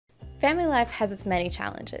Family life has its many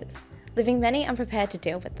challenges, leaving many unprepared to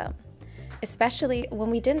deal with them, especially when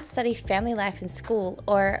we didn't study family life in school,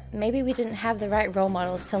 or maybe we didn't have the right role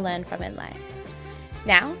models to learn from in life.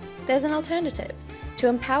 Now, there's an alternative. To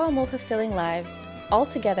empower more fulfilling lives,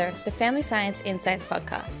 altogether, the Family Science Insights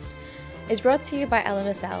podcast is brought to you by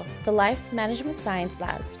LMSL, the Life Management Science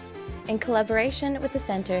Labs, in collaboration with the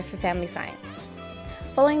Center for Family Science.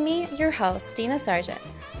 Following me, your host, Dina Sargent,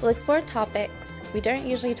 will explore topics we don't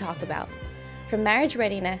usually talk about, from marriage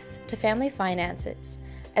readiness to family finances,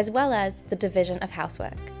 as well as the division of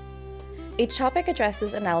housework. Each topic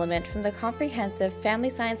addresses an element from the comprehensive family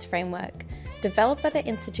science framework developed by the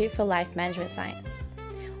Institute for Life Management Science.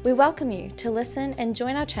 We welcome you to listen and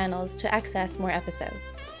join our channels to access more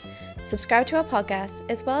episodes. Subscribe to our podcast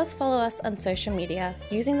as well as follow us on social media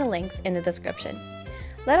using the links in the description.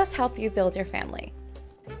 Let us help you build your family.